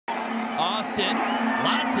Austin,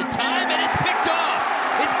 lots of time, and it's picked off.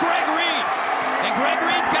 It's Greg Reed, and Greg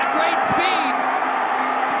Reed's got great speed,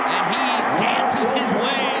 and he dances his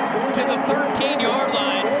way to the 13-yard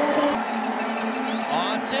line.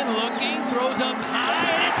 Austin looking, throws up high,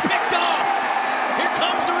 and it's picked off. Here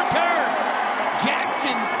comes the return.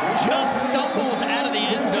 Jackson just stumbles out of the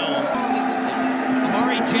end zone.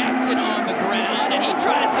 Jackson on the ground, and he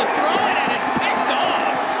tries to throw it, and it's picked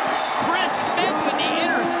off. Chris Smith with the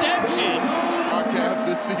interception. Broadcast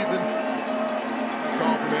this season.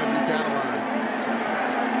 Call from Andrew Cataline.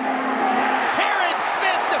 Terrence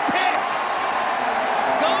Smith to pick.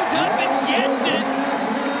 Goes up and gets it.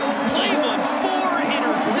 Cleveland, 4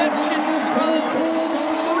 interceptions thrown,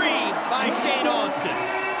 3 by Shane Austin.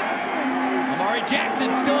 Amari Jackson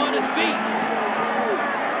still on his feet.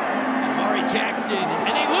 Jackson,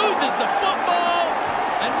 and he loses the football.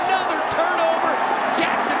 Another turnover.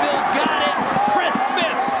 Jacksonville's got it. Chris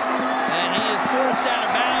Smith, and he is forced out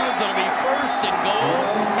of bounds. It'll be 1st and goal.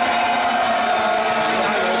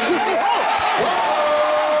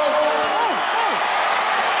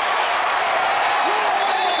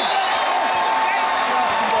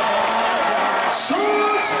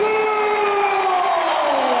 Sharks